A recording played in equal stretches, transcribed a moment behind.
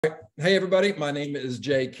Hey, everybody. My name is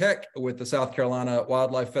Jay Keck with the South Carolina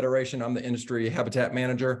Wildlife Federation. I'm the industry habitat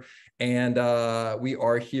manager, and we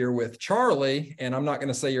are here with Charly, and I'm not going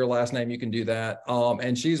to say your last name. You can do that.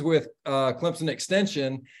 And she's with Clemson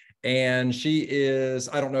Extension, and she is,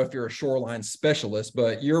 I don't know if you're a shoreline specialist,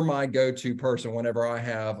 but you're my go-to person whenever I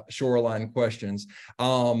have shoreline questions,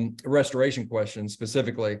 restoration questions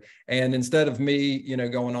specifically. And instead of me,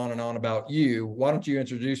 going on and on about you, why don't you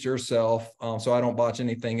introduce yourself so I don't botch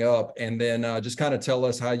anything up, and then just kind of tell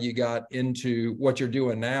us how you got into what you're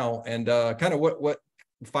doing now, and kind of what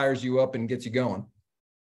fires you up and gets you going.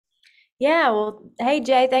 Yeah, well, hey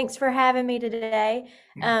Jay, thanks for having me today.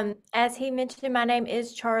 As he mentioned, my name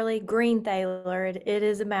is Charly Greenthaler. It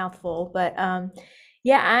is a mouthful, but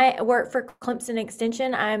yeah, I work for Clemson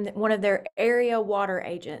Extension. I'm one of their area water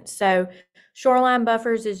agents. So shoreline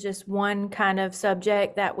buffers is just one kind of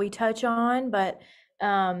subject that we touch on, but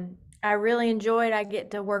I really enjoyed. I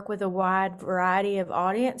get to work with a wide variety of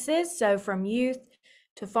audiences. So from youth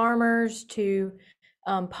to farmers to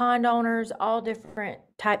pond owners, all different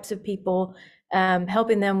types of people,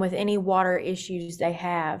 helping them with any water issues they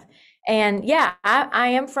have. And yeah, I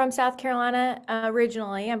am from South Carolina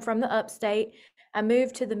originally. I'm from the upstate. I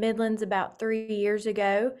moved to the Midlands about 3 years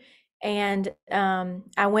ago, and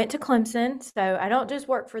I went to Clemson. So I don't just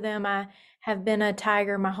work for them. I have been a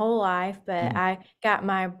Tiger my whole life, but I got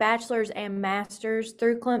my bachelor's and master's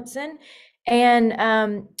through Clemson.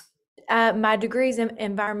 And my degree is in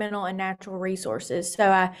environmental and natural resources.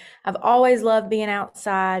 So I've always loved being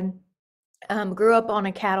outside. Grew up on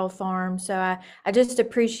a cattle farm, so I just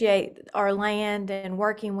appreciate our land and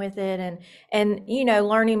working with it, and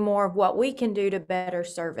learning more of what we can do to better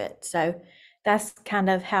serve it. So that's kind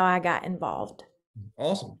of how I got involved.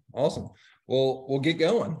 Awesome. Awesome. Well, we'll get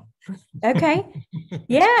going. Okay.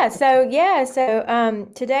 Yeah, so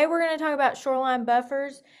today we're going to talk about shoreline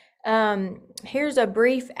buffers. Here's a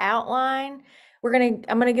brief outline. I'm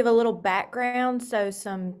gonna give a little background, so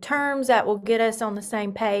some terms that will get us on the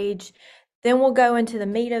same page. Then we'll go into the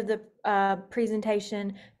meat of the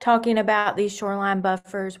presentation, talking about these shoreline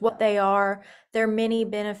buffers, what they are, their many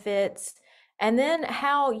benefits, and then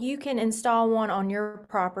how you can install one on your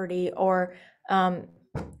property or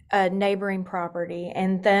a neighboring property.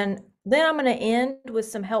 And then I'm going to end with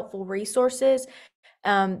some helpful resources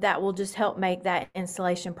that will just help make that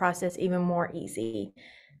installation process even more easy.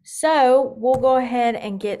 So we'll go ahead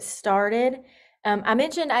and get started. I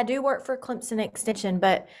mentioned I do work for Clemson Extension,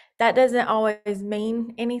 but that doesn't always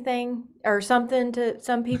mean anything or something to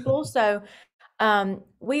some people. So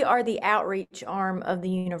we are the outreach arm of the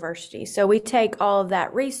university. So we take all of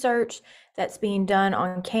that research that's being done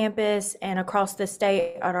on campus and across the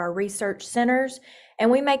state at our research centers, and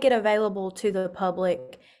we make it available to the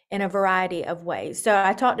public in a variety of ways. So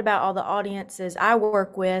I talked about all the audiences I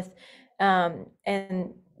work with,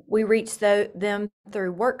 and we reach them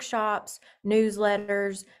through workshops,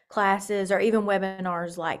 newsletters, classes, or even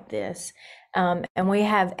webinars like this. And we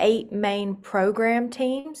have 8 main program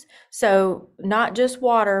teams. So not just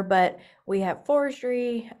water, but we have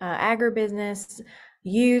forestry, agribusiness,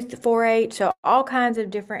 youth, 4-H, so all kinds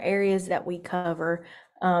of different areas that we cover.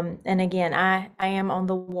 And again, I am on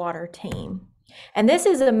the water team. And this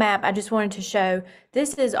is a map I just wanted to show.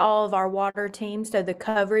 This is all of our water teams, so the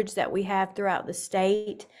coverage that we have throughout the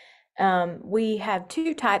state. We have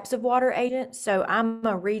 2 types of water agents. So I'm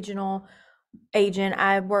a regional agent.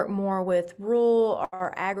 I work more with rural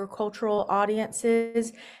or agricultural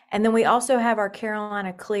audiences. And then we also have our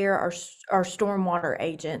Carolina Clear, our stormwater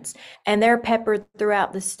agents, and they're peppered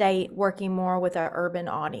throughout the state, working more with our urban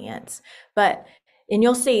audience. And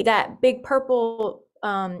you'll see that big purple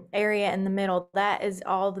area in the middle, that is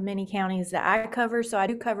all the many counties that I cover. So I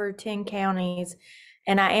do cover 10 counties,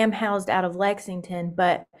 and I am housed out of Lexington.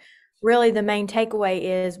 But really the main takeaway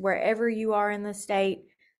is wherever you are in the state,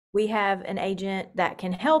 we have an agent that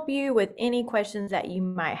can help you with any questions that you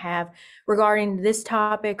might have regarding this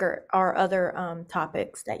topic or other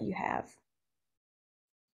topics that you have.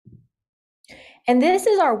 And this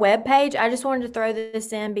is our webpage. I just wanted to throw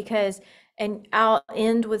this in because, and I'll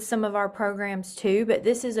end with some of our programs too, but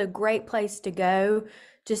this is a great place to go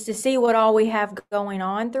just to see what all we have going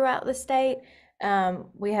on throughout the state.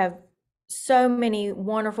 We have so many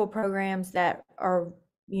wonderful programs that are,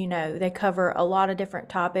 they cover a lot of different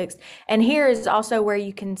topics. And here is also where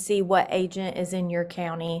you can see what agent is in your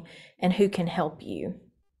county and who can help you.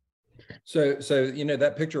 So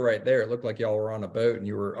that picture right there, it looked like y'all were on a boat and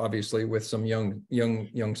you were obviously with some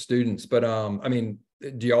young students. But I mean,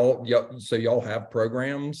 do y'all have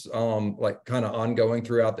programs like kind of ongoing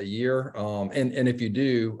throughout the year? And if you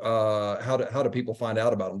do, how do people find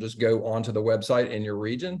out about them? Just go onto the website in your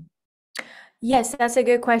region? Yes, that's a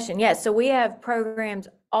good question. Yes, so we have programs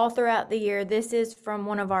all throughout the year. This is from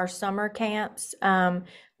one of our summer camps.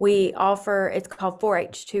 We offer, it's called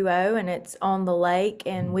 4H2O, and it's on the lake.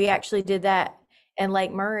 And we actually did that in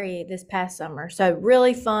Lake Murray this past summer. So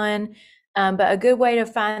really fun. But a good way to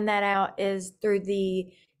find that out is through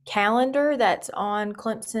the calendar that's on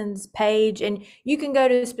Clemson's page. And you can go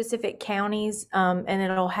to specific counties, and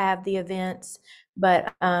it'll have the events.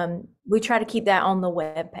 But we try to keep that on the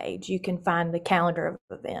web page. You can find the calendar of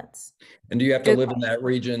events. And do you have to Good live in question. that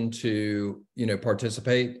region to,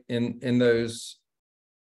 participate in those?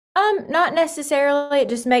 Not necessarily. It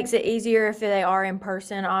just makes it easier if they are in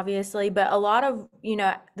person, obviously. But a lot of,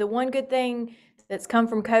 the one good thing that's come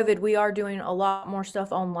from COVID, we are doing a lot more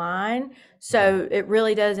stuff online. So it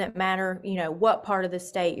really doesn't matter, what part of the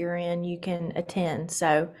state you're in, you can attend.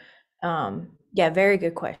 So, yeah, very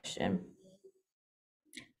good question.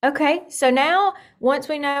 Okay, so now once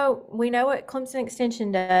we know what Clemson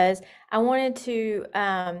Extension does, I wanted to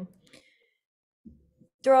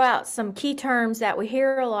throw out some key terms that we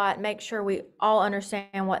hear a lot, make sure we all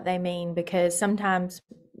understand what they mean, because sometimes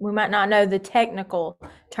we might not know the technical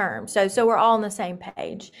terms. So we're all on the same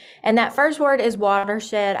page. And that first word is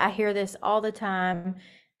watershed. I hear this all the time.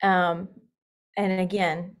 And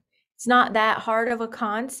again, it's not that hard of a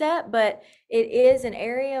concept, but it is an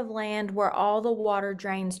area of land where all the water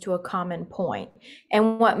drains to a common point.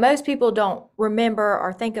 And what most people don't remember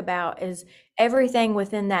or think about is everything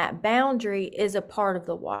within that boundary is a part of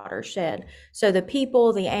the watershed. So the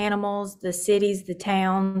people, the animals, the cities, the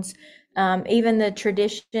towns, even the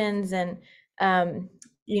traditions and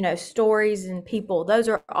stories and people, those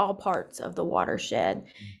are all parts of the watershed.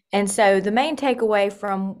 And so the main takeaway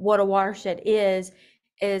from what a watershed is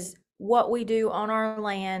what we do on our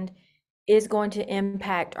land is going to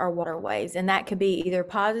impact our waterways. And that could be either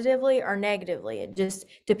positively or negatively. It just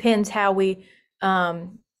depends how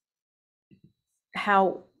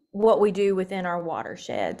what we do within our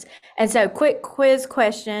watersheds. And so quick quiz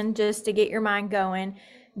question, just to get your mind going.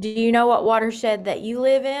 Do you know what watershed that you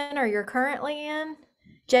live in or you're currently in?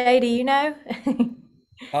 Jay, do you know?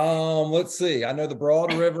 Let's see. I know the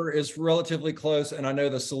Broad River is relatively close, and I know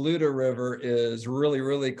the Saluda River is really,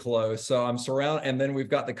 really close. So I'm surrounded, and then we've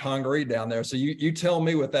got the Congaree down there. So you tell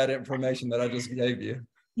me with that information that I just gave you.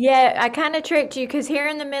 Yeah, I kind of tricked you because here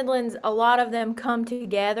in the Midlands, a lot of them come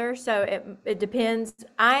together. So it depends.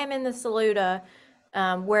 I am in the Saluda,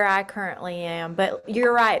 where I currently am, but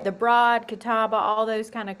you're right. The Broad, Catawba, all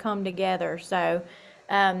those kind of come together. So,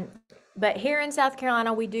 but here in South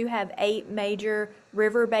Carolina, we do have 8 major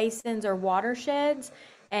river basins or watersheds,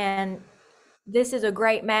 and this is a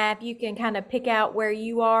great map. You can kind of pick out where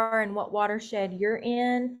you are and what watershed you're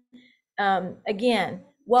in. Again,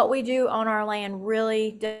 what we do on our land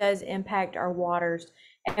really does impact our waters.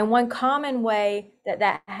 And one common way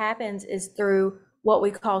that happens is through what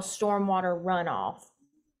we call stormwater runoff.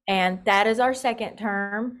 And that is our second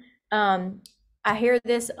term. I hear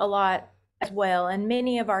this a lot as well. And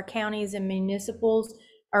many of our counties and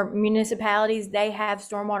municipalities, they have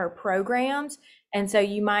stormwater programs. And so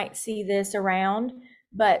you might see this around.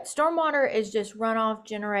 But stormwater is just runoff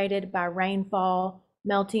generated by rainfall,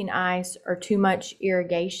 melting ice, or too much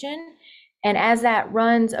irrigation. And as that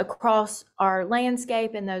runs across our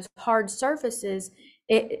landscape and those hard surfaces,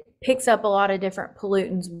 it picks up a lot of different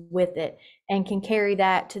pollutants with it and can carry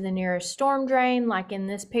that to the nearest storm drain, like in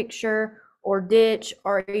this picture, or ditch,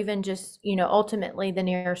 or even just, ultimately the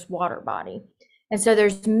nearest water body. And so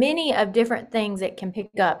there's many of different things it can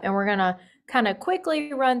pick up. And we're gonna kind of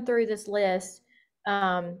quickly run through this list.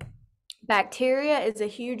 Bacteria is a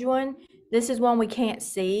huge one. This is one we can't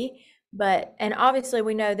see, and obviously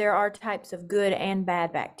we know there are types of good and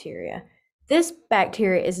bad bacteria. This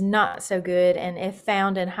bacteria is not so good, and if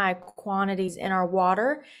found in high quantities in our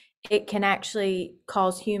water, it can actually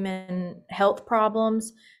cause human health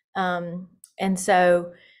problems. And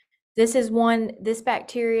so this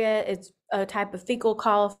bacteria, it's a type of fecal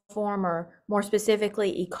coliform, or more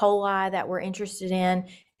specifically E. coli, that we're interested in,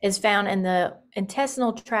 is found in the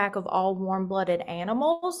intestinal tract of all warm-blooded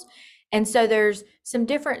animals. And so there's some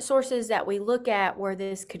different sources that we look at where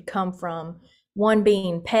this could come from. One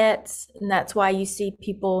being pets, and that's why you see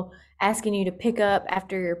people asking you to pick up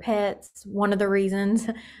after your pets, one of the reasons.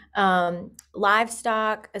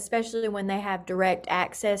 Livestock, especially when they have direct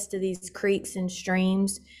access to these creeks and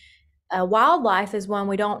streams. Wildlife is one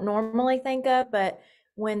we don't normally think of, but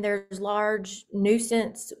when there's large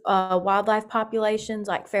nuisance wildlife populations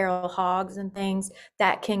like feral hogs and things,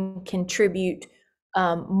 that can contribute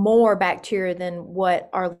more bacteria than what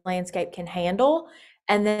our landscape can handle.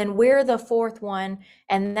 And then we're the fourth one,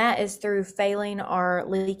 and that is through failing our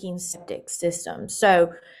leaking septic system.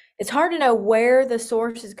 So it's hard to know where the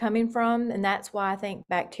source is coming from, and that's why I think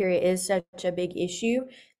bacteria is such a big issue,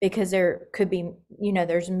 because there could be,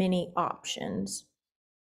 there's many options.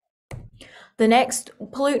 The next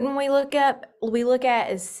pollutant we look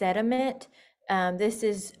at is sediment. This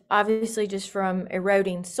is obviously just from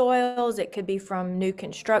eroding soils. It could be from new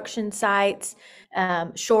construction sites,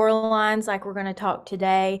 shorelines like we're going to talk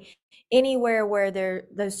today, anywhere where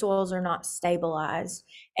those soils are not stabilized.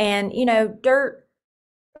 And, dirt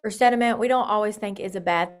or sediment, we don't always think is a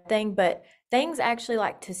bad thing, but things actually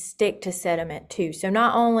like to stick to sediment too. So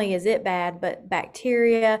not only is it bad, but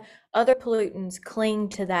bacteria, other pollutants cling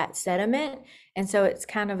to that sediment. And so it's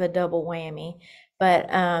kind of a double whammy. But,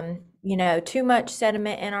 too much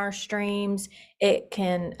sediment in our streams, it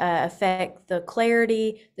can affect the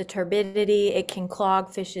clarity, the turbidity, it can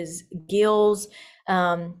clog fish's gills.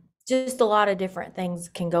 Just a lot of different things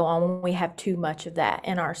can go on when we have too much of that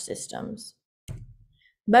in our systems.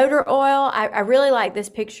 Motor oil, I really like this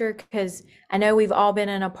picture because I know we've all been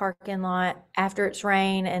in a parking lot after it's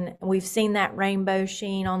rained and we've seen that rainbow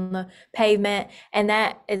sheen on the pavement, and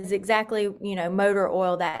that is exactly, motor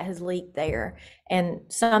oil that has leaked there, and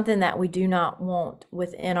something that we do not want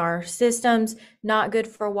within our systems, not good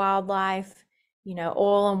for wildlife.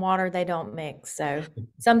 Oil and water, they don't mix, so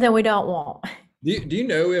something we don't want. Do you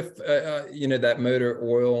know if that motor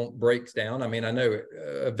oil breaks down? I mean, I know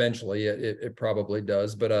eventually it probably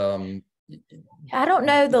does, but I don't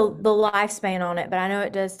know the lifespan on it, but I know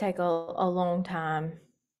it does take a long time.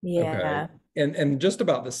 Yeah. Okay. And just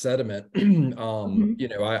about the sediment,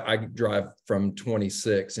 I drive from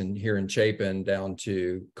 26 and here in Chapin down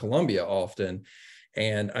to Columbia often.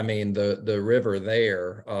 And I mean, the river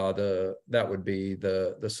there, that would be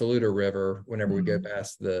the Saluda River. Whenever we go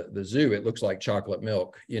past the zoo, it looks like chocolate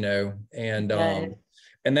milk,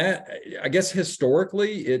 and that, I guess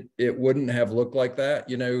historically it wouldn't have looked like that,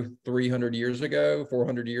 300 years ago,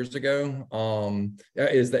 400 years ago.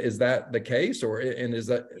 Is that the case, and is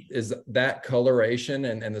that coloration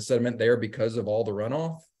and the sediment there because of all the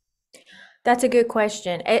runoff? That's a good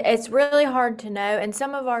question. It's really hard to know. And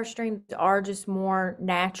some of our streams are just more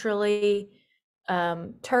naturally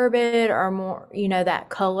turbid or more, that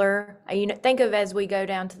color. Think of as we go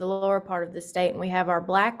down to the lower part of the state and we have our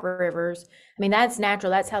black rivers. I mean, that's natural.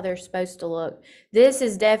 That's how they're supposed to look. This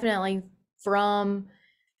is definitely from,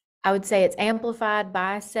 I would say it's amplified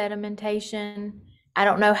by sedimentation. I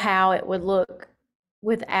don't know how it would look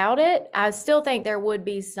without it. I still think there would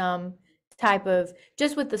be some type of,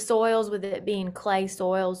 just with the soils, with it being clay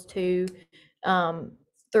soils too,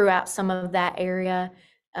 throughout some of that area,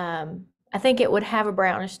 I think it would have a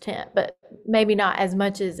brownish tint, but maybe not as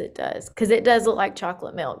much as it does, because it does look like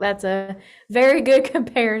chocolate milk. That's a very good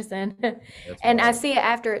comparison. And I see it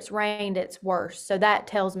after it's rained, it's worse. So that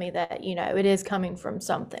tells me that, it is coming from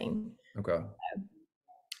something. Okay.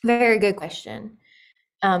 Very good question.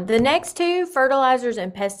 The next two, fertilizers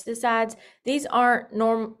and pesticides, these aren't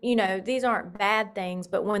these aren't bad things,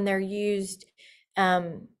 but when they're used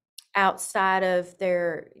outside of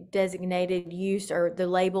their designated use, or the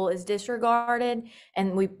label is disregarded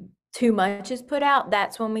and too much is put out,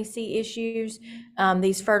 that's when we see issues.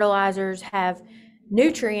 These fertilizers have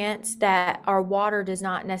nutrients that our water does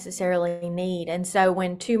not necessarily need. And so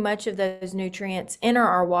when too much of those nutrients enter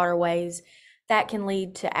our waterways, that can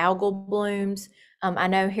lead to algal blooms. I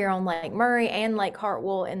know here on Lake Murray and Lake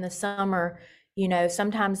Hartwell in the summer,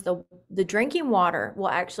 sometimes the drinking water will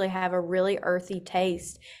actually have a really earthy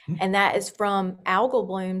taste, and that is from algal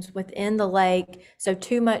blooms within the lake. So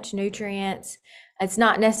too much nutrients, it's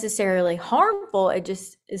not necessarily harmful, it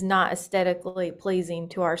just is not aesthetically pleasing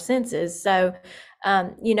to our senses. So,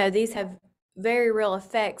 these have very real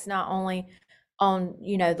effects, not only on,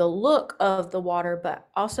 the look of the water, but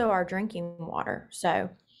also our drinking water. So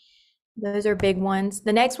those are big ones.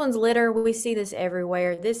 The next one's litter. We see this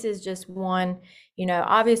everywhere. This is just one,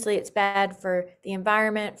 obviously it's bad for the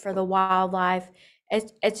environment, for the wildlife.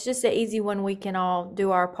 It's just an easy one. We can all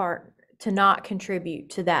do our part to not contribute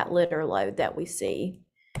to that litter load that we see.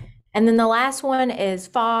 And then the last one is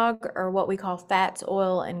fog, or what we call fats,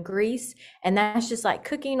 oil, and grease. And that's just like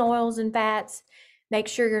cooking oils and fats. Make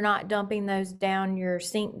sure you're not dumping those down your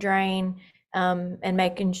sink drain, and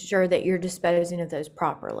making sure that you're disposing of those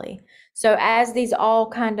properly. So as these all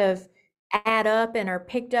kind of add up and are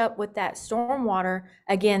picked up with that storm water,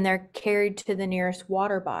 again, they're carried to the nearest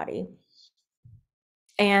water body.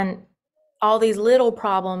 And all these little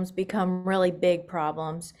problems become really big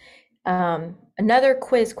problems. Another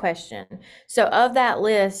quiz question. So of that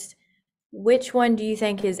list, which one do you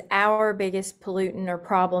think is our biggest pollutant or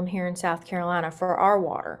problem here in South Carolina for our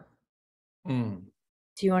water? Mm.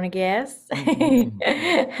 Do you want to guess?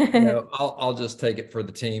 No, I'll just take it for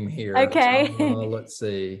the team here. Okay. Let's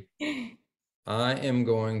see. I am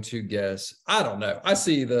going to guess. I don't know. I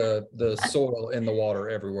see the soil in the water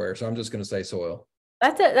everywhere, so I'm just going to say soil.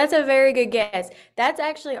 That's a very good guess. That's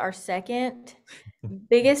actually our second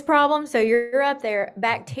biggest problem. So you're up there.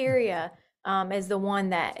 Bacteria is the one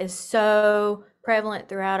that is so prevalent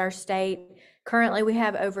throughout our state. Currently, we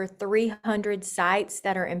have over 300 sites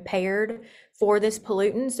that are impaired for this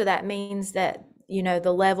pollutant. So that means that,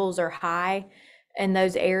 the levels are high in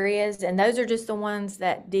those areas. And those are just the ones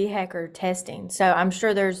that DHEC are testing. So I'm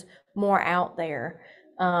sure there's more out there.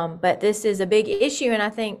 But this is a big issue. And I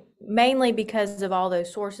think mainly because of all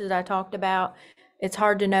those sources I talked about, it's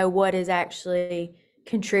hard to know what is actually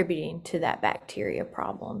contributing to that bacteria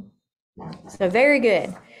problem. So very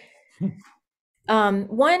good.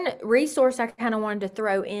 One resource I kind of wanted to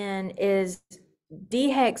throw in is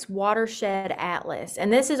DHEC's Watershed Atlas.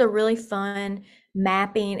 And this is a really fun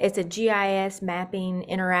mapping. It's a GIS mapping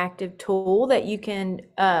interactive tool that you can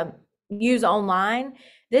use online.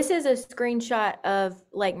 This is a screenshot of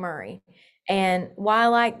Lake Murray. And why I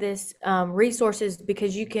like this resource is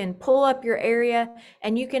because you can pull up your area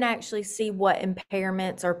and you can actually see what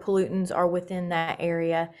impairments or pollutants are within that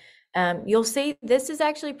area. You'll see this is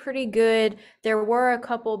actually pretty good. There were a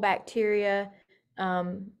couple bacteria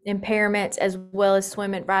impairments as well as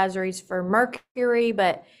swim advisories for mercury,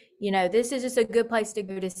 but this is just a good place to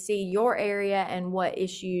go to see your area and what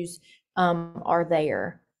issues are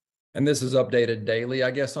there. And this is updated daily,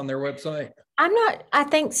 I guess, on their website? I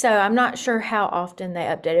think so. I'm not sure how often they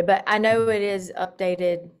update it, but I know it is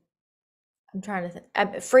updated. I'm trying to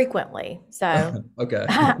think frequently. So okay.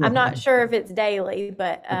 I'm not sure if it's daily,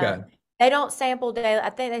 but okay. They don't sample daily.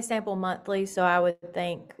 I think they sample monthly. So I would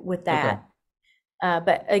think with that. Okay.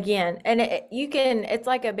 But again, and it's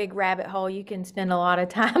like a big rabbit hole. You can spend a lot of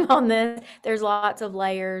time on this. There's lots of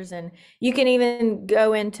layers, and you can even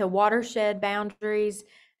go into watershed boundaries,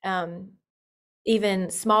 even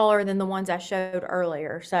smaller than the ones I showed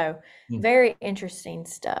earlier. So very interesting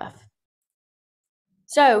stuff.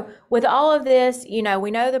 So with all of this, we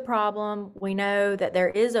know the problem, we know that there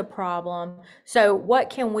is a problem. So what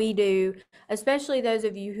can we do, especially those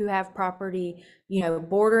of you who have property,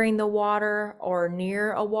 bordering the water or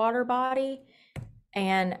near a water body?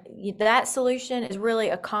 And that solution is really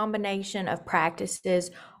a combination of practices,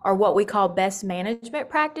 or what we call best management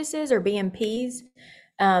practices, or BMPs.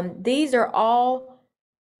 These are all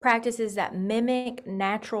practices that mimic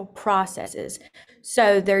natural processes.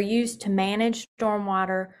 So they're used to manage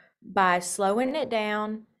stormwater by slowing it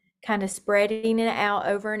down, kind of spreading it out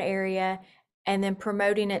over an area, and then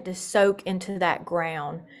promoting it to soak into that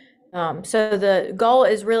ground. So the goal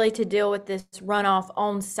is really to deal with this runoff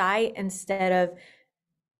on site instead of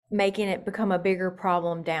making it become a bigger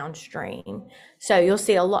problem downstream. So you'll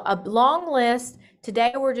see a long list.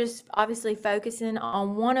 Today we're just obviously focusing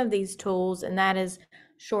on one of these tools, and that is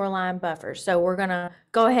shoreline buffers. So we're gonna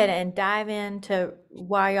go ahead and dive into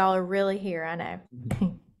why y'all are really here, I know.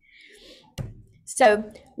 So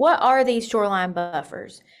what are these shoreline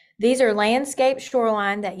buffers? These are landscape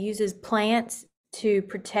shoreline that uses plants to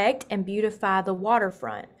protect and beautify the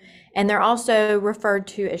waterfront. And they're also referred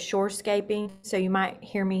to as shorescaping. So you might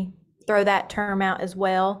hear me throw that term out as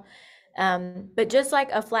well. But just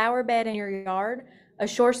like a flower bed in your yard, a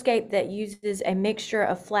shorescape that uses a mixture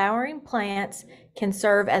of flowering plants can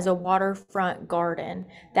serve as a waterfront garden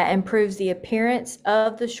that improves the appearance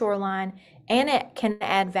of the shoreline, and it can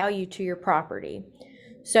add value to your property.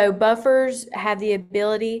 So buffers have the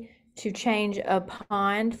ability to change a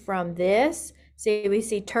pond from this. See, we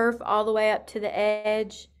see turf all the way up to the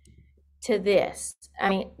edge to this. I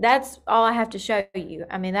mean, that's all I have to show you.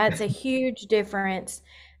 I mean, that's a huge difference.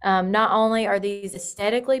 Not only are these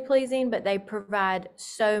aesthetically pleasing, but they provide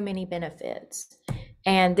so many benefits.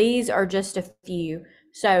 And these are just a few.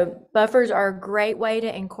 So buffers are a great way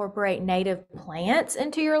to incorporate native plants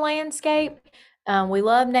into your landscape. We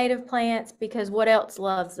love native plants because what else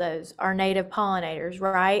loves those? Our native pollinators,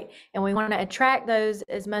 right? And we want to attract those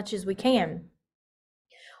as much as we can.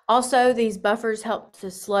 Also, these buffers help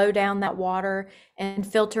to slow down that water and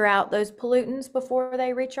filter out those pollutants before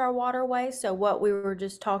they reach our waterway. So what we were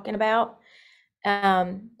just talking about.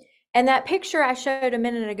 And that picture I showed a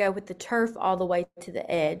minute ago with the turf all the way to the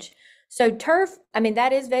edge. So turf, I mean,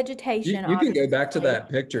 that is You, vegetation, you can go back to obviously. that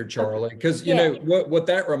picture, Okay. Charlie, because Yeah. what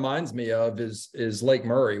that reminds me of is Lake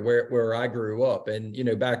Murray, where I grew up. And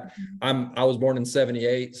back Mhm. I was born in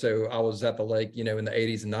 78, so I was at the lake, in the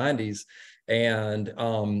 80s and 90s. And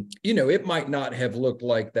it might not have looked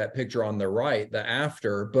like that picture on the right, the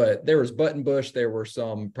after, but there was buttonbush, there were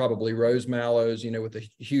some probably rose mallows, with the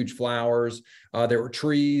huge flowers. There were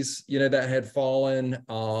trees, that had fallen.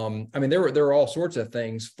 I mean, there were all sorts of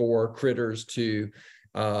things for critters to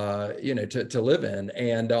live in.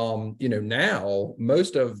 And now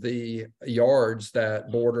most of the yards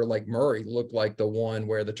that border Lake Murray look like the one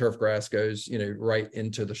where the turf grass goes, right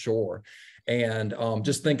into the shore. And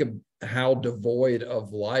just think of how devoid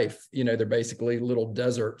of life, they're basically little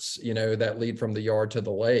deserts, that lead from the yard to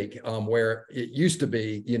the lake, where it used to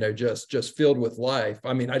be, just filled with life.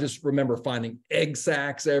 I mean, I just remember finding egg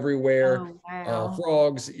sacs everywhere, Oh, wow.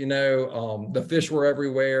 frogs, the fish were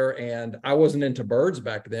everywhere. And I wasn't into birds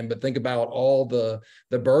back then, but think about all the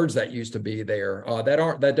birds that used to be there,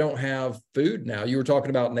 that don't have food now. You were talking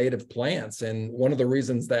about native plants, and one of the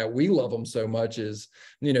reasons that we love them so much is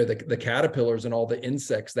the caterpillars and all the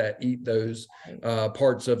insects that eat those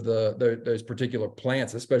parts of those particular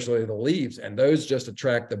plants, especially the leaves, and those just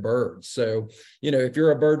attract the birds. So if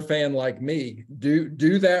you're a bird fan like me, do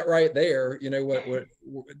that right there, what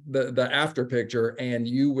the after picture, and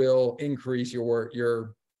you will increase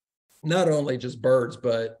your not only just birds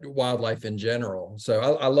but wildlife in general. So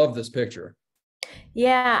I love this picture.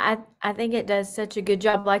 Yeah, I think it does such a good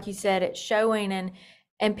job, like you said, it's showing,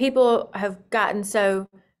 and people have gotten so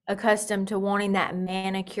accustomed to wanting that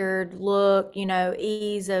manicured look,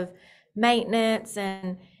 ease of maintenance,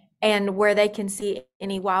 and where they can see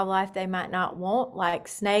any wildlife they might not want, like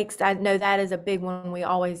snakes. I know that is a big one we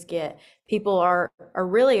always get. People are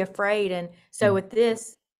really afraid, and so with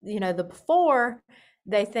this, the before,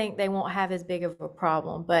 they think they won't have as big of a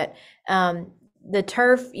problem, but the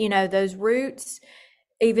turf, those roots,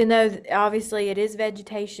 even though obviously it is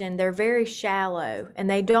vegetation, they're very shallow and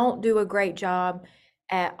they don't do a great job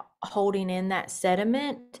at holding in that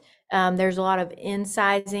sediment. There's a lot of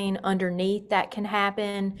incising underneath that can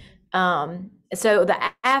happen. So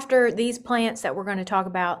after these plants that we're going to talk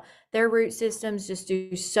about, their root systems just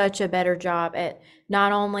do such a better job at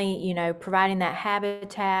not only, providing that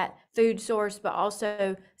habitat, food source, but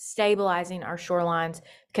also stabilizing our shorelines,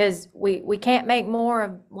 because we can't make more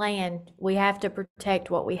of land. We have to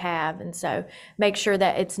protect what we have, and so make sure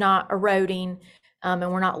that it's not eroding,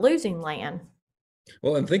 and we're not losing land.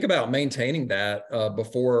 Well, and think about maintaining that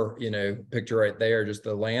before, picture right there, just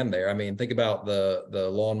the land there. I mean, think about the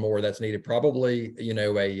lawnmower that's needed, probably,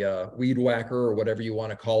 a weed whacker or whatever you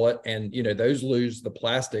want to call it. And, those lose the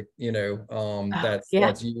plastic, Oh, yeah,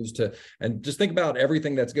 that's used to, and just think about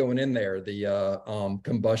everything that's going in there, the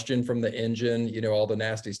combustion from the engine, all the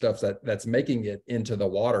nasty stuff that's making it into the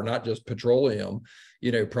water, not just petroleum,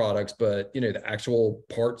 products, but the actual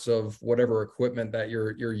parts of whatever equipment that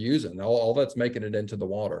you're using, all that's making it into the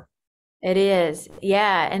water. it is.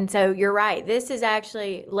 Yeah, and so you're right. This is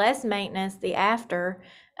actually less maintenance the after.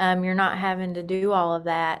 You're not having to do all of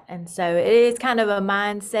that, and so it is kind of a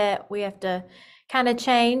mindset we have to kind of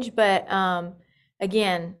change. But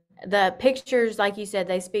again, the pictures, like you said,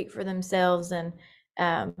 they speak for themselves, and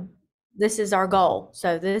um, this is our goal.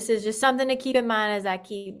 So this is just something to keep in mind as I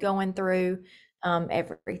keep going through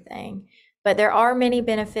everything. But there are many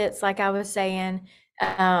benefits, like I was saying.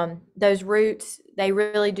 Those roots, they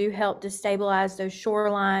really do help to stabilize those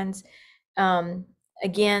shorelines. Um,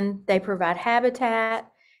 Again, they provide habitat.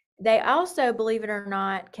 They also, believe it or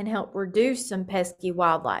not, can help reduce some pesky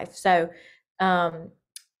wildlife. So um,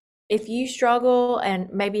 if you struggle and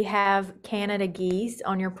maybe have Canada geese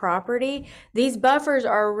on your property, these buffers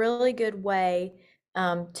are a really good way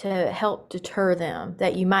to help deter them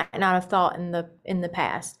that you might not have thought in the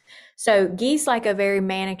past. So geese like a very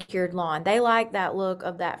manicured lawn. They like that look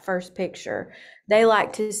of that first picture. They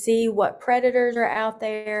like to see what predators are out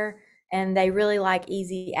there, and they really like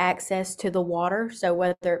easy access to the water. So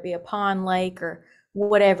whether it be a pond, lake, or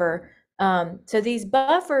whatever. So these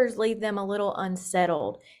buffers leave them a little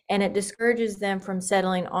unsettled, and it discourages them from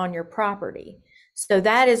settling on your property. So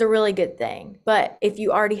that is a really good thing. But if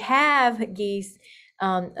you already have geese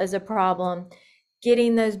as a problem,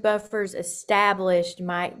 getting those buffers established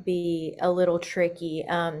might be a little tricky.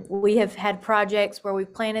 We have had projects where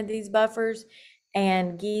we've planted these buffers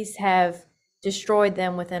and geese have destroyed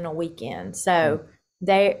them within a weekend. So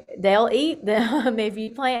they'll eat them if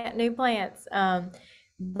you plant new plants.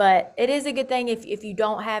 But it is a good thing if you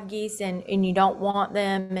don't have geese and you don't want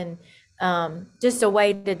them, and just a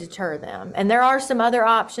way to deter them. And there are some other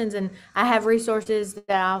options, and I have resources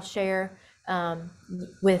that I'll share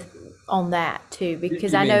with on that too,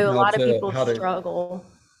 because You I mean know a lot of people struggle.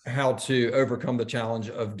 how to overcome the challenge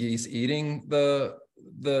of geese eating the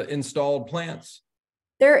installed plants?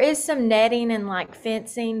 There is some netting and like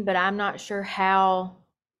fencing, but I'm not sure how,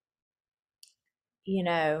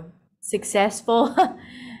 successful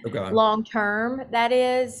Okay. long term that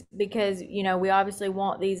is, because, we obviously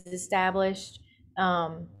want these established.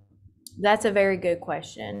 That's a very good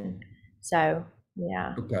question. So,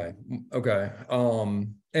 yeah. Okay. Okay.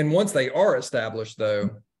 And once they are established though,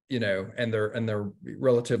 and they're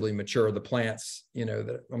relatively mature, the plants,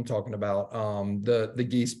 that I'm talking about, the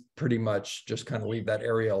geese pretty much just kind of leave that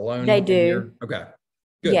area alone. They do. Okay.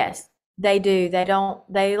 Good. Yes, they do.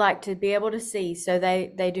 They like to be able to see, so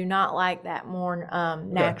they do not like that more Okay.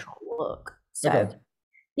 natural look. So, Okay.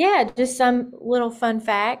 yeah, just some little fun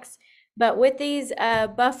facts. But with these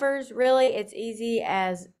buffers, really, it's easy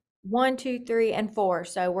as 1, 2, 3, and 4.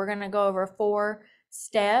 So we're going to go over 4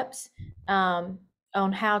 steps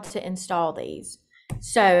on how to install these.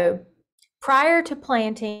 So prior to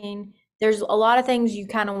planting, there's a lot of things you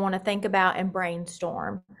kind of want to think about and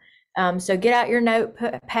brainstorm. So get out your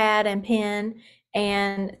notepad and pen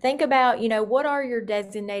and think about, what are your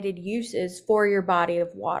designated uses for your body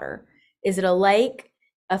of water? Is it a lake,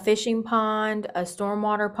 a fishing pond, a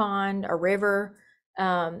stormwater pond, a river?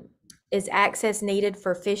 Is access needed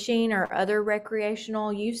for fishing or other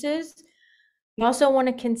recreational uses? You also want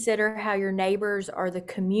to consider how your neighbors or the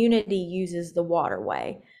community uses the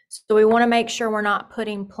waterway. So we want to make sure we're not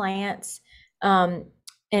putting plants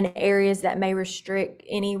in areas that may restrict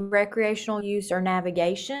any recreational use or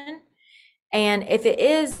navigation. And if it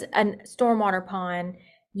is a stormwater pond,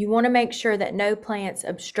 you want to make sure that no plants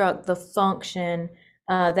obstruct the function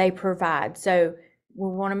they provide. So we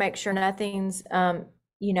want to make sure nothing's,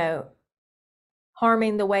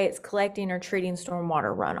 harming the way it's collecting or treating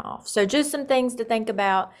stormwater runoff. So just some things to think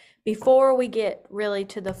about before we get really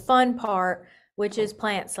to the fun part, which is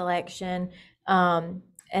plant selection.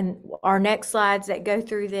 And our next slides that go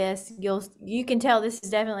through this, you can tell this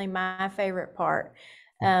is definitely my favorite part.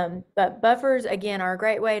 But buffers, again, are a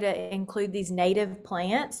great way to include these native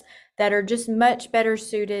plants that are just much better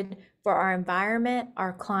suited for our environment,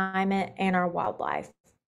 our climate, and our wildlife.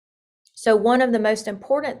 So one of the most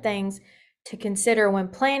important things to consider when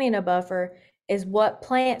planting a buffer is what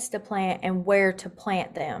plants to plant and where to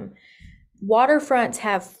plant them. Waterfronts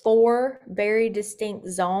have 4 very distinct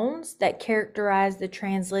zones that characterize the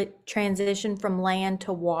transition from land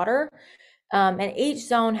to water. And each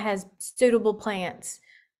zone has suitable plants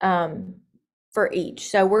for each.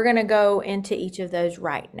 So we're going to go into each of those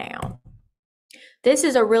right now. This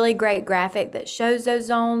is a really great graphic that shows those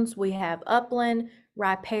zones. We have upland,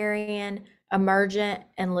 riparian, emergent,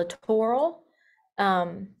 and littoral.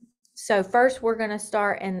 So first we're going to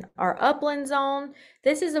start in our upland zone.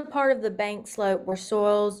 This is a part of the bank slope where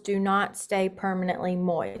soils do not stay permanently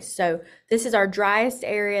moist. So this is our driest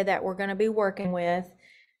area that we're going to be working with.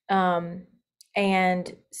 And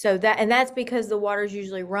that's because the water is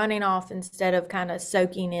usually running off instead of kind of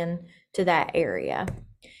soaking in to that area.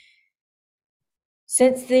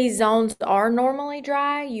 Since these zones are normally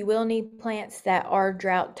dry, you will need plants that are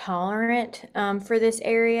drought tolerant for this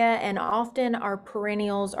area, and often our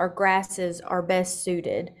perennials or grasses are best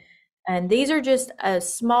suited. And these are just a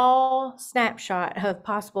small snapshot of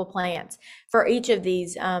possible plants for each of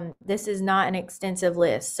these. This is not an extensive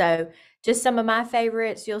list. So just some of my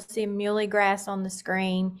favorites, you'll see muley grass on the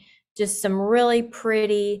screen, just some really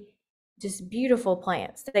pretty, just beautiful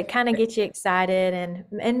plants that kind of get you excited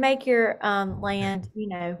and make your land,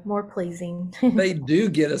 more pleasing. They do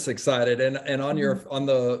get us excited. And on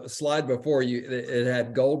the slide before you, it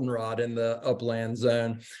had goldenrod in the upland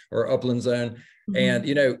zone or upland zone. And,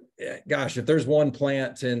 gosh, if there's one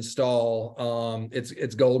plant to install,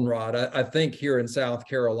 it's goldenrod. I think here in South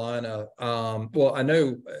Carolina, well, I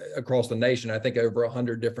know across the nation, I think over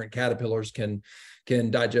 100 different caterpillars can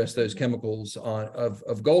digest those chemicals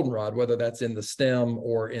of goldenrod, whether that's in the stem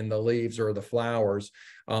or in the leaves or the flowers.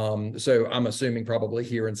 So I'm assuming probably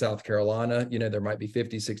here in South Carolina, there might be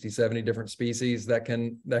 50, 60, 70 different species that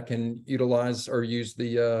can utilize or use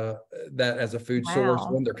that as a food source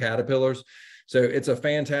when they're caterpillars. So it's a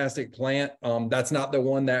fantastic plant. That's not the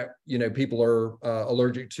one that, people are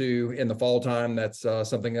allergic to in the fall time. That's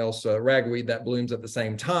something else, ragweed that blooms at the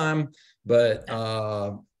same time. But,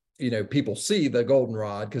 people see the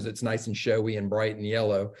goldenrod because it's nice and showy and bright and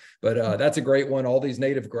yellow. But that's a great one. All these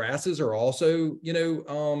native grasses are also,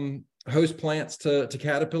 host plants to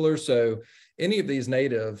caterpillars. So any of these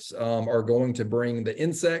natives are going to bring the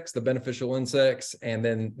insects, the beneficial insects, and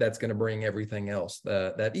then that's going to bring everything else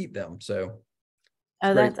that eat them. So it's a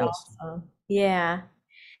Oh, great that's list. awesome. Yeah.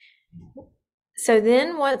 So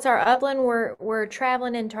then once our upland, we're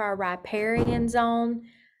traveling into our riparian zone.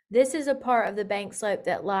 This is a part of the bank slope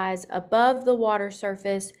that lies above the water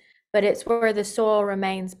surface, but it's where the soil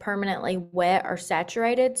remains permanently wet or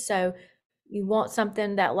saturated. So you want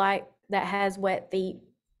something that has wet feet.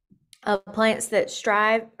 Plants that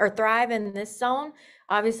strive or thrive in this zone,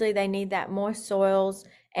 obviously they need that moist soils,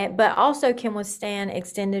 but also can withstand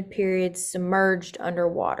extended periods submerged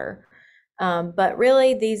underwater. But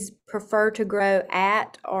really, these prefer to grow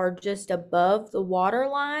at or just above the water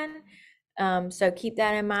line. So keep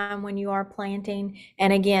that in mind when you are planting.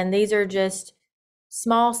 And again, these are just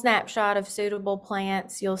small snapshot of suitable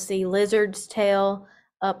plants. You'll see lizard's tail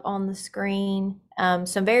up on the screen.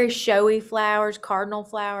 Some very showy flowers, cardinal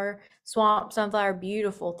flower, swamp sunflower,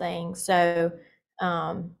 beautiful things. So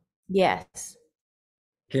yes,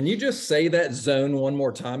 Can you just say that zone one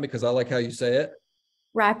more time because I like how you say it?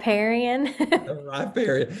 riparian.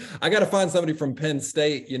 Riparian. I got to find somebody from Penn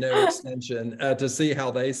State, extension to see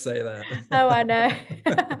how they say Oh, I know.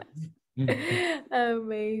 that. Oh,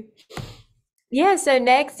 me. Yeah, so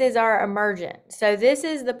next is our emergent. So this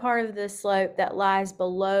is the part of the slope that lies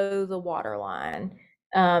below the water line.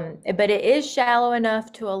 But it is shallow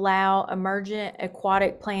enough to allow emergent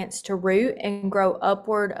aquatic plants to root and grow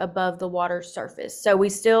upward above the water surface. So we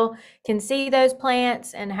still can see those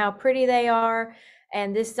plants and how pretty they are.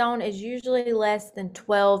 And this zone is usually less than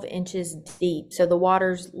 12 inches deep. So the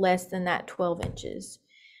water's less than that 12 inches.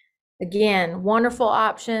 Again, wonderful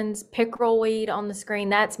options. Pickerel weed on the screen.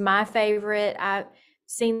 That's my favorite. I've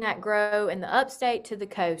seen that grow in the upstate to the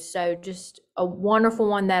coast. So just a wonderful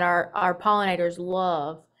one that our pollinators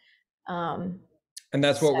love. And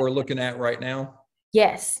that's what So we're looking at right now.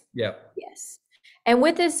 yes, Yeah. yes. And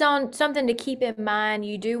with this zone, something to keep in mind,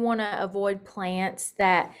 you do want to avoid plants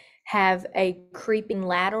that have a creeping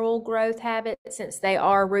lateral growth habit since they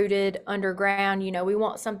are rooted underground. We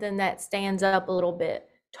want something that stands up a little bit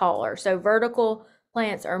taller. So vertical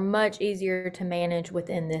plants are much easier to manage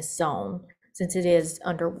within this zone since it is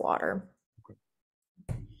underwater.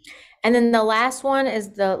 And then the last one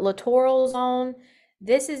is the littoral zone.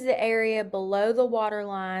 This is the area below the water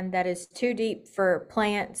line that is too deep for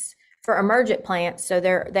plants, for emergent plants. So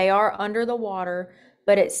they are under the water,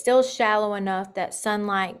 but it's still shallow enough that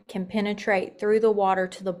sunlight can penetrate through the water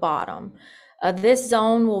to the bottom. This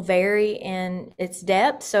zone will vary in its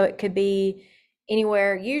depth, so it could be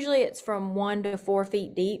anywhere. Usually it's from 1 to 4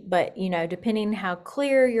 feet deep, but depending how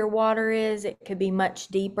clear your water is, it could be much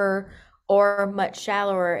deeper or much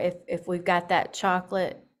shallower if we've got that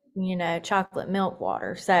chocolate milk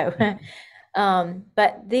water. So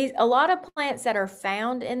but a lot of plants that are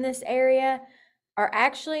found in this area are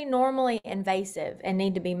actually normally invasive and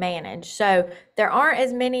need to be managed. So there aren't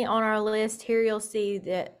as many on our list. Here you'll see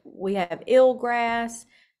that we have eelgrass,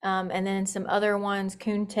 and then some other ones,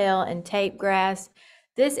 coontail and tape grass.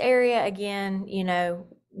 This area, again,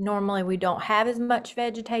 normally we don't have as much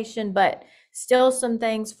vegetation, but still some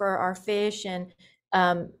things for our fish and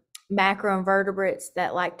macroinvertebrates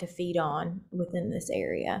that like to feed on within this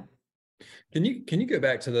area. Can you go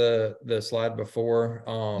back to the slide before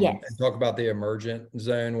and Yes. talk about the emergent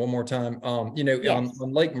zone one more time? Yes.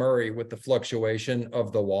 On Lake Murray with the fluctuation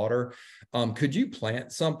of the water, could you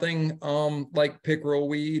plant something like pickerel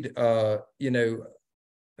weed,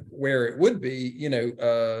 where it would be,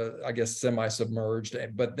 I guess semi-submerged,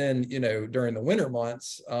 but then, during the winter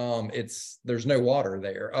months, there's no water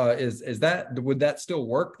there. Would that still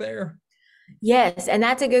work there? Yes, and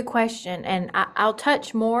that's a good question. And I'll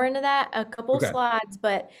touch more into that a couple Okay. slides,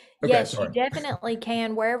 but Okay. yes, you Sorry. definitely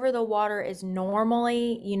can. Wherever the water is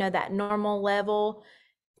normally, that normal level,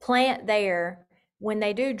 plant there. When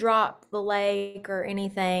they do drop the lake or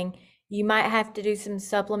anything, you might have to do some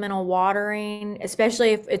supplemental watering, especially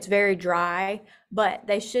if it's very dry, but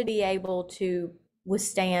they should be able to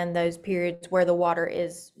withstand those periods where the water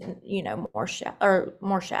is, more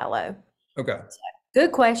shallow. Okay.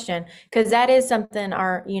 Good question, because that is something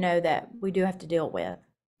that we do have to deal with.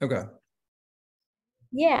 Okay.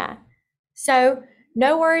 Yeah. So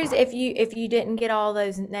no worries if you didn't get all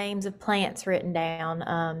those names of plants written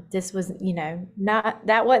down. This was, not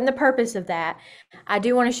that wasn't the purpose of that. I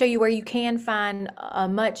do want to show you where you can find a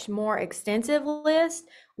much more extensive list.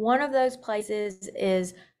 One of those places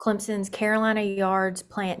is Clemson's Carolina Yards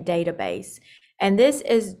Plant Database. And this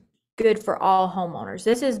is good for all homeowners.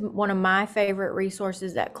 This is one of my favorite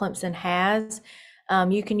resources that Clemson has.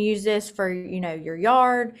 You can use this for, your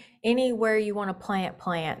yard, anywhere you want to plant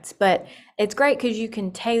plants, but it's great because you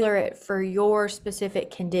can tailor it for your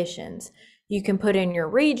specific conditions. You can put in your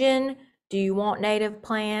region. Do you want native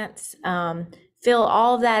plants? Fill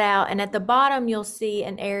all of that out. And at the bottom, you'll see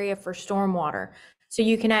an area for stormwater. So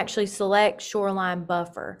you can actually select shoreline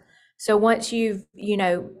buffer. So once you've,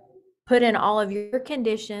 put in all of your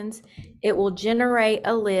conditions, it will generate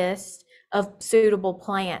a list of suitable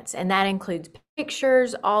plants. And that includes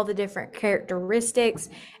pictures, all the different characteristics.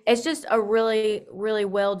 It's just a really, really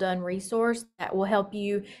well done resource that will help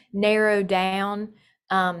you narrow down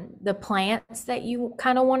the plants that you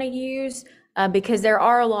kind of want to use. Because there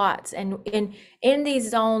are lots, and in these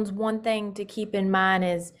zones, one thing to keep in mind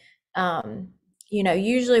is,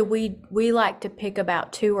 usually we like to pick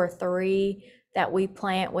about 2 or 3 that we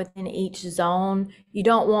plant within each zone. You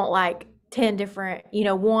don't want like 10 different,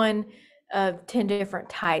 one of 10 different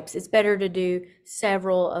types. It's better to do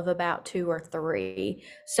several of about 2 or 3.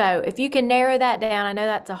 So if you can narrow that down, I know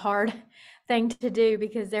that's a hard thing to do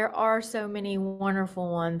because there are so many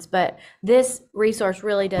wonderful ones, but this resource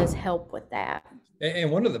really does help with that.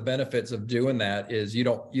 And one of the benefits of doing that is you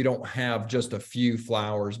don't have just a few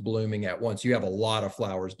flowers blooming at once. You have a lot of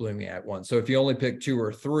flowers blooming at once. So if you only pick 2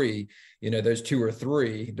 or 3, those 2 or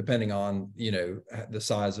 3, depending on, the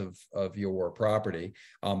size of your property,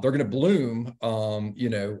 they're going to bloom,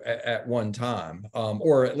 at one time,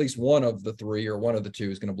 or at least one of the 3 or one of the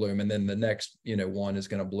 2 is going to bloom. And then the next, one is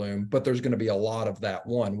going to bloom, but there's going to be a lot of that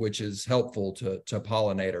one, which is helpful to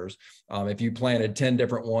pollinators. If you planted 10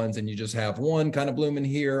 different ones and you just have one kind of blooming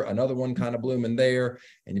here, another one kind of blooming there,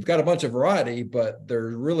 and you've got a bunch of variety, but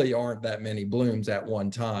there really aren't that many blooms at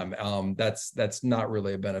one time. That's not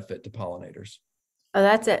really a benefit to pollinators. Oh,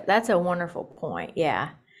 that's a wonderful point. Yeah.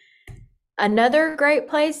 Another great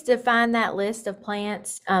place to find that list of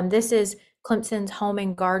plants. This is Clemson's Home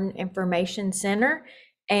and Garden Information Center.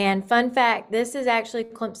 And fun fact, this is actually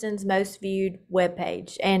Clemson's most viewed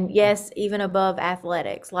webpage. And yes, even above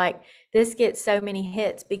athletics. Like, this gets so many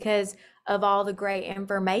hits because of all the great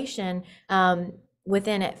information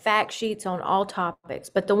within it, fact sheets on all topics.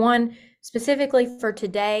 But the one specifically for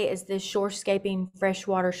today is this Shorescaping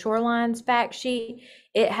Freshwater Shorelines fact sheet.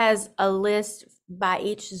 It has a list by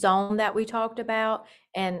each zone that we talked about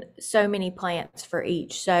and so many plants for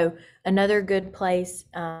each. So another good place,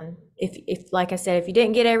 if like I said, if you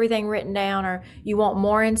didn't get everything written down or you want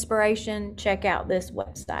more inspiration, check out this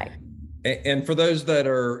website. And for those that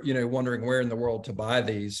are, wondering where in the world to buy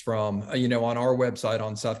these from, on our website,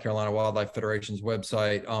 on South Carolina Wildlife Federation's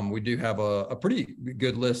website, we do have a pretty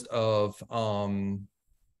good list of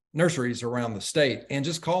nurseries around the state, and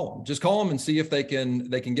just call them and see if they can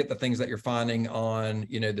get the things that you're finding on,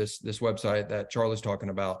 this website that Charlie's talking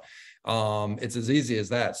about. It's as easy as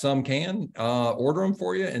that. Some can order them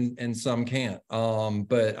for you, and some can't.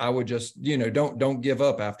 But I would just, don't give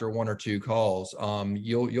up after 1 or 2 calls.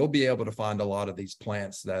 You'll be able to find a lot of these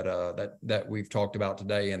plants that we've talked about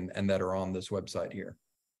today and that are on this website here.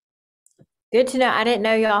 Good to know. I didn't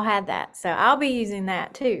know y'all had that, so I'll be using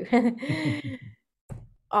that too.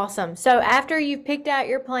 Awesome. So after you've picked out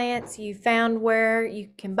your plants, you found where you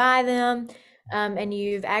can buy them, and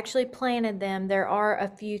you've actually planted them, there are a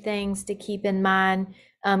few things to keep in mind,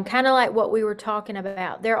 kind of like what we were talking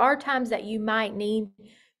about. There are times that you might need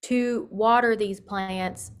to water these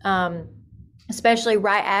plants, especially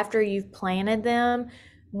right after you've planted them.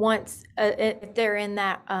 Once, if they're in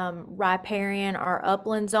that riparian or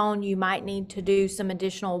upland zone, you might need to do some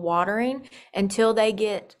additional watering until they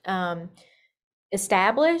get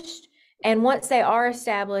established. And once they are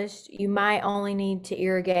established, you might only need to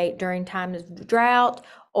irrigate during times of drought,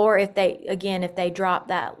 or if they drop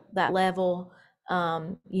that level,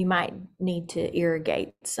 you might need to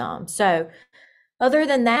irrigate some. So other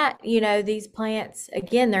than that, these plants,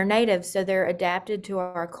 again, they're native, so they're adapted to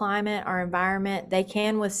our climate, our environment. They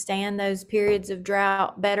can withstand those periods of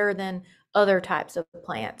drought better than other types of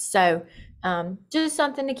plants. So just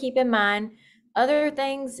something to keep in mind. Other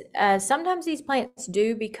things, sometimes these plants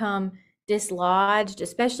do become dislodged,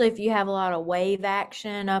 especially if you have a lot of wave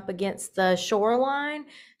action up against the shoreline.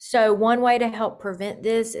 So one way to help prevent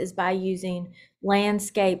this is by using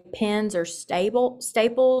landscape pins or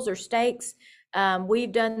staples or stakes.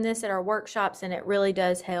 We've done this at our workshops and it really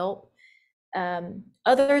does help.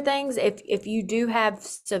 Other things, if you do have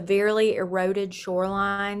severely eroded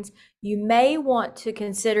shorelines, you may want to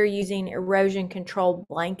consider using erosion control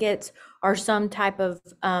blankets or some type of,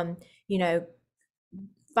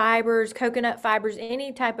 fibers, coconut fibers,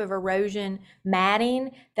 any type of erosion matting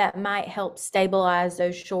that might help stabilize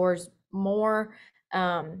those shores more.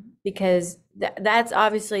 because that's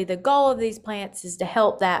obviously the goal of these plants, is to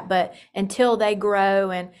help that. But until they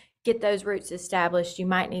grow and get those roots established, you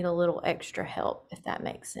might need a little extra help, if that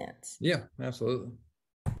makes sense. Yeah, absolutely.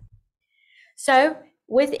 So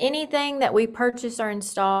with anything that we purchase or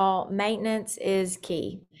install, maintenance is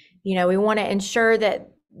key. We want to ensure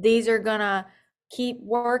that these are going to keep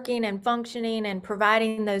working and functioning and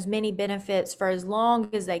providing those many benefits for as long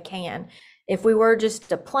as they can. If we were just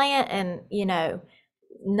to plant and,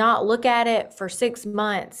 not look at it for 6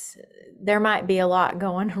 months, there might be a lot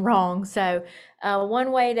going wrong. So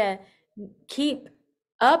one way to keep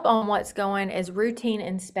up on what's going is routine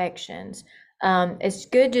inspections. It's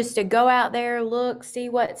good just to go out there, look, see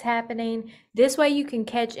what's happening. This way you can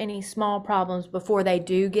catch any small problems before they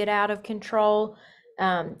do get out of control.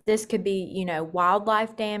 This could be,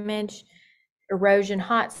 wildlife damage, erosion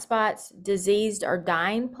hotspots, diseased or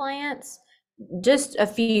dying plants, just a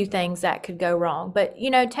few things that could go wrong. But,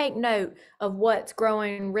 take note of what's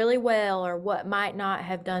growing really well or what might not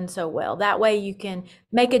have done so well. That way you can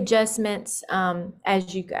make adjustments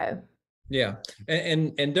as you go. Yeah.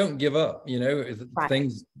 And don't give up, Right.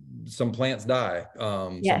 things, some plants die.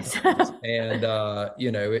 Yes. And,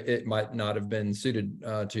 it might not have been suited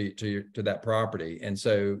to that property. And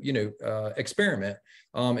so, experiment.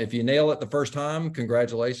 If you nail it the first time,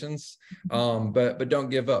 congratulations. But don't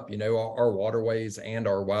give up. Our waterways and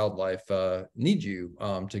our wildlife need you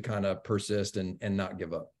to kind of persist and not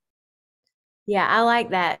give up. Yeah, I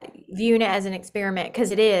like that, viewing it as an experiment,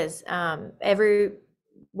 because it is.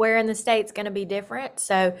 Everywhere in the state's going to be different.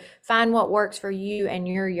 So find what works for you and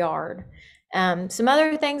your yard. Some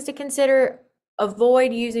other things to consider: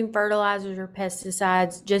 avoid using fertilizers or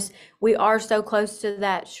pesticides. We are so close to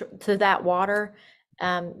that water.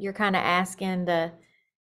 You're kind of asking to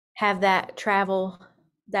have that travel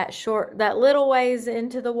that little ways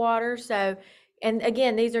into the water. So, and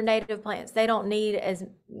again, these are native plants. They don't need as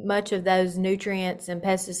much of those nutrients and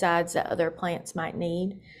pesticides that other plants might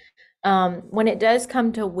need. When it does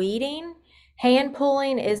come to weeding, hand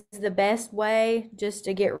pulling is the best way just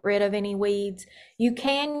to get rid of any weeds. You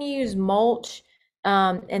can use mulch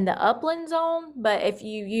in the upland zone, but if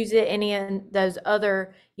you use it any of those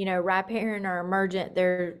other, riparian or emergent,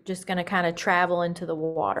 they're just going to kind of travel into the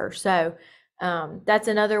water. So that's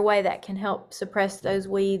another way that can help suppress those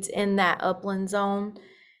weeds in that upland zone.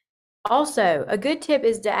 Also, a good tip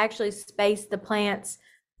is to actually space the plants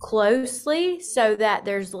closely so that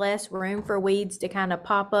there's less room for weeds to kind of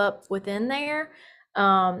pop up within there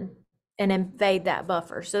and invade that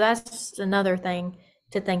buffer. So that's just another thing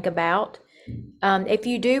to think about. If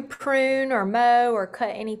you do prune or mow or cut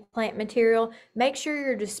any plant material, make sure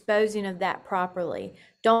you're disposing of that properly.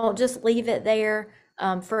 Don't just leave it there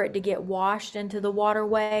for it to get washed into the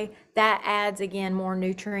waterway. That adds, again, more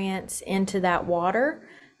nutrients into that water.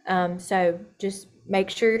 So just make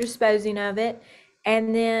sure you're disposing of it.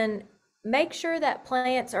 And then make sure that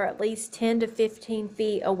plants are at least 10 to 15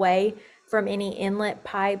 feet away from any inlet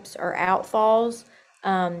pipes or outfalls.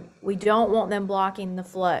 We don't want them blocking the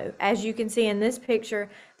flow. As you can see in this picture,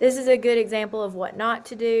 this is a good example of what not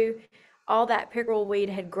to do. All that pickleweed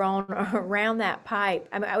had grown around that pipe.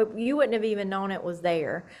 I mean, you wouldn't have even known it was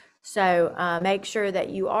there. So make sure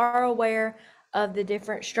that you are aware of the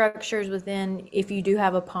different structures within, if you do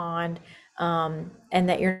have a pond, and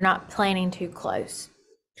that you're not planting too close.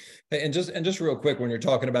 And just real quick, when you're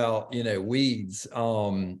talking about, weeds,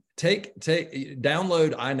 download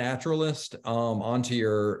iNaturalist onto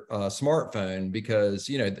your smartphone, because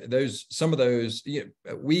some of those,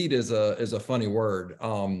 weed is a funny word.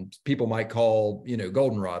 People might call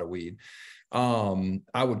goldenrod a weed.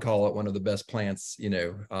 I would call it one of the best plants in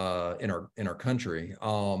our country.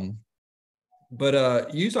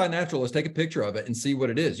 But use iNaturalist, take a picture of it and see what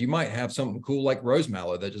it is. You might have something cool like rose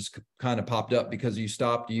mallow that just kind of popped up because you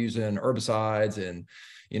stopped using herbicides and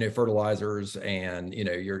fertilizers, and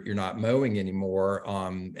you're not mowing anymore.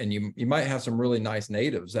 And you might have some really nice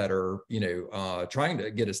natives that are trying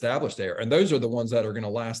to get established there, and those are the ones that are going to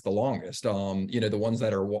last the longest. The ones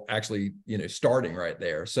that are actually starting right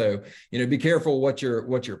there. So be careful what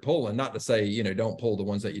you're pulling. Not to say don't pull the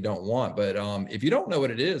ones that you don't want, but if you don't know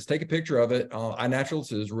what it is, take a picture of it.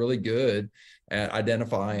 iNaturalist is really good at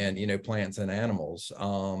identifying plants and animals.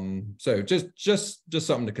 So just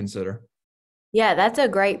something to consider. Yeah, that's a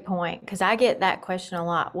great point, because I get that question a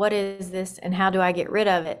lot. What is this and how do I get rid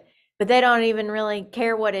of it? But they don't even really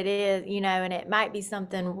care what it is, and it might be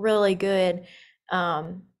something really good.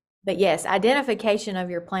 But yes, identification of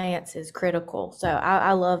your plants is critical. So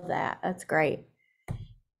I love that. That's great.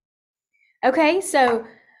 Okay, so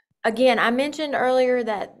Again, I mentioned earlier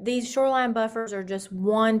that these shoreline buffers are just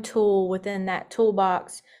one tool within that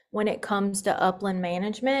toolbox when it comes to upland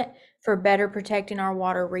management for better protecting our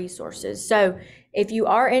water resources. So if you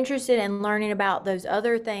are interested in learning about those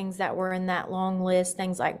other things that were in that long list,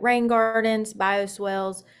 things like rain gardens,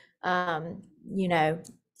 bioswales, um, you know,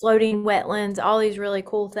 floating wetlands, all these really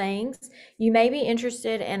cool things, you may be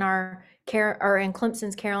interested in our or in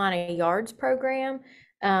Clemson's Carolina Yards program.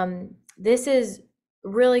 This is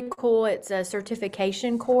really cool. It's a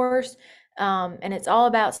certification course, and it's all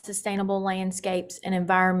about sustainable landscapes and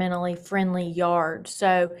environmentally friendly yards.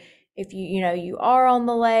 So if you are on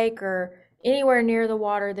the lake or anywhere near the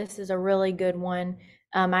water, this is a really good one.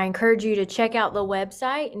 I encourage you to check out the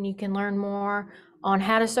website, and you can learn more on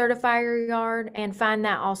how to certify your yard and find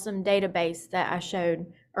that awesome database that I showed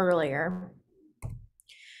earlier.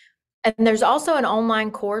 And there's also an online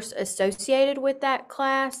course associated with that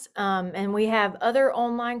class. And we have other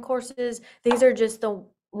online courses. These are just the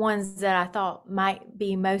ones that I thought might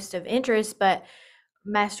be most of interest, but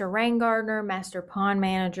Master Rain Gardener, Master Pond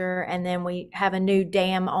Manager, and then we have a new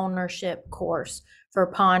dam ownership course for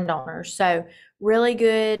pond owners. So really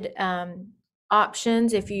good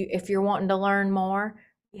options if you're wanting to learn more.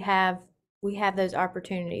 We have those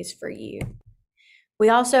opportunities for you. We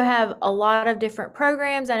also have a lot of different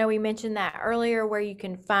programs. I know we mentioned that earlier where you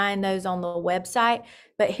can find those on the website,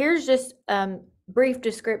 but here's just brief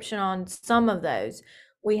description on some of those.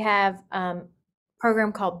 We have a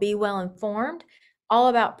program called Be Well Informed, all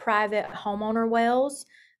about private homeowner wells.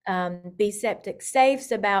 Be Septic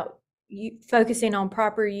Safe's about focusing on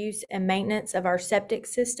proper use and maintenance of our septic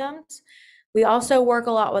systems. We also work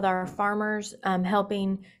a lot with our farmers,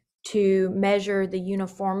 helping to measure the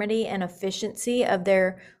uniformity and efficiency of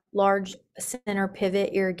their large center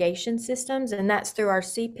pivot irrigation systems, and that's through our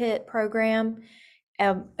CPIT program.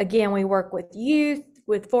 Again, we work with youth,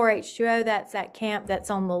 with 4H2O, that's that camp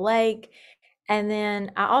that's on the lake. And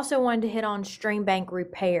then I also wanted to hit on stream bank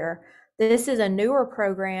repair. This is a newer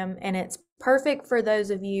program, and it's perfect for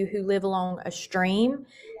those of you who live along a stream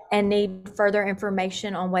and need further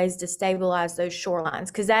information on ways to stabilize those shorelines,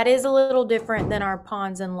 because that is a little different than our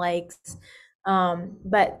ponds and lakes.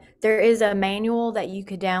 But there is a manual that you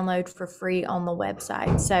could download for free on the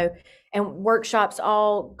website. So, and workshops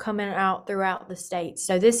all coming out throughout the state.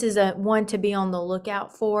 So this is a one to be on the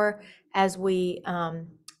lookout for as we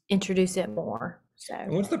introduce it more. So,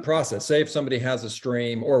 and what's the process? Say if somebody has a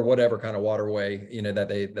stream or whatever kind of waterway,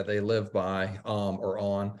 that they live by or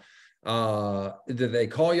on, do they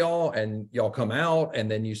call y'all and y'all come out and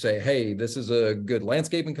then you say, hey, this is a good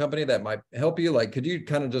landscaping company that might help you? Like, could you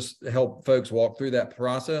kind of just help folks walk through that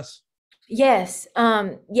process? yes.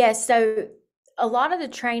 Yes. So a lot of the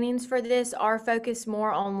trainings for this are focused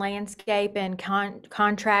more on landscape and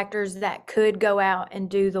contractors that could go out and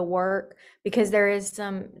do the work, because there is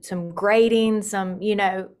some grading, some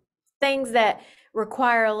things that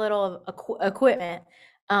require a little of equipment.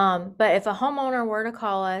 But if a homeowner were to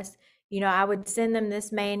call us, I would send them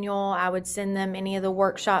this manual. I would send them any of the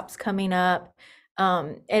workshops coming up.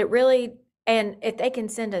 It really, and if they can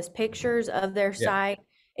send us pictures of their Yeah. site,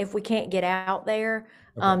 if we can't get out there,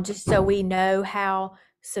 Okay. just so we know how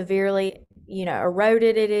severely,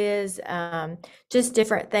 eroded it is, just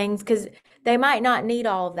different things, because they might not need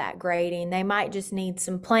all of that grading. They might just need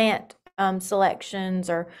some plant selections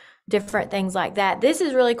or different things like that. This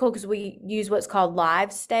is really cool because we use what's called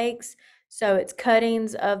live stakes. So it's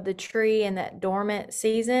cuttings of the tree in that dormant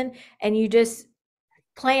season, and you just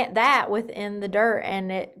plant that within the dirt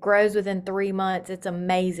and it grows within 3 months. It's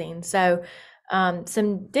amazing. So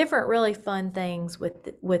some different really fun things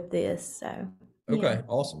with this. So Okay. yeah.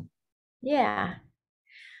 Awesome. Yeah.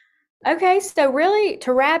 Okay, so really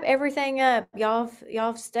to wrap everything up,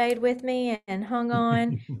 y'all stayed with me and hung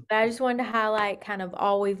on, but I just wanted to highlight kind of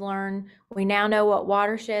all we've learned. We now know what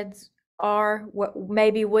watersheds are,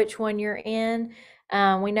 maybe which one you're in.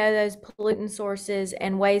 We know those pollutant sources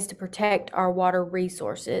and ways to protect our water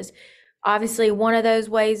resources. Obviously, one of those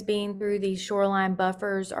ways being through these shoreline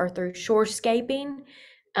buffers or through shorescaping.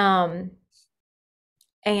 And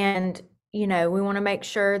we want to make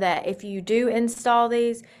sure that if you do install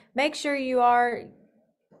these, make sure you are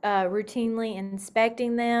routinely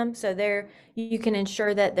inspecting them so you can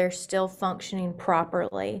ensure that they're still functioning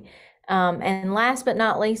properly. And last but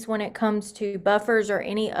not least, when it comes to buffers or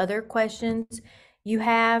any other questions you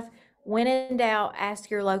have, when in doubt,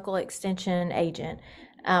 ask your local extension agent.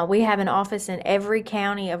 We have an office in every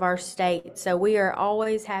county of our state, so we are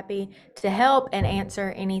always happy to help and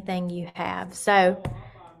answer anything you have. So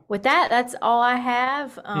with that, that's all I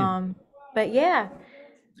have. But yeah,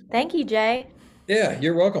 thank you, Jay. Yeah,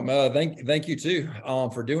 you're welcome. Thank you too,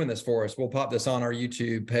 for doing this for us. We'll pop this on our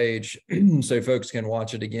YouTube page so folks can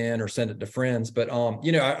watch it again or send it to friends. But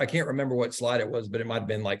I can't remember what slide it was, but it might have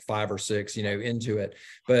been like 5 or 6, into it.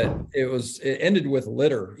 But it ended with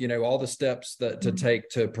litter, all the steps that to take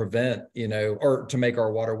to prevent, or to make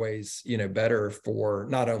our waterways, better for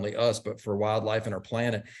not only us, but for wildlife and our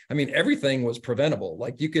planet. I mean, everything was preventable.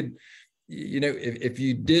 Like you could, if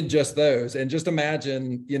you did just those, and just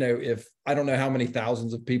imagine, if I don't know how many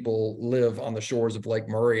thousands of people live on the shores of Lake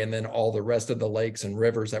Murray and then all the rest of the lakes and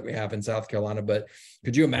rivers that we have in South Carolina. But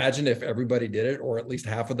could you imagine if everybody did it, or at least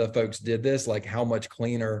half of the folks did this, like how much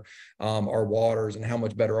cleaner our waters and how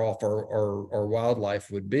much better off our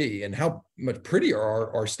wildlife would be, and how much prettier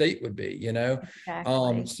our state would be,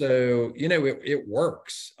 Exactly. So, it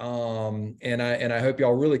works. And I hope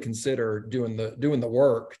y'all really consider doing the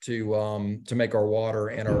work to make our water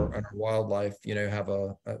and our wildlife, have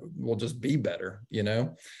will just be better.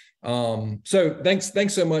 So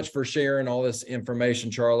thanks so much for sharing all this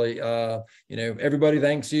information, Charlie. Everybody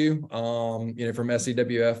thanks you, from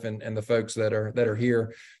SCWF and the folks that are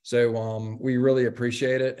here. So we really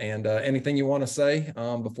appreciate it. And anything you want to say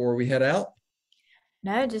before we head out?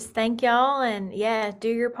 No, just thank y'all, and yeah, do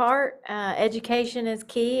your part. Education is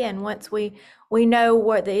key, and once we know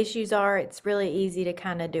what the issues are, it's really easy to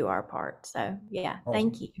kind of do our part. So yeah,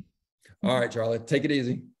 thank Awesome. you. All right, Charlie, take it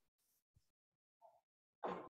easy.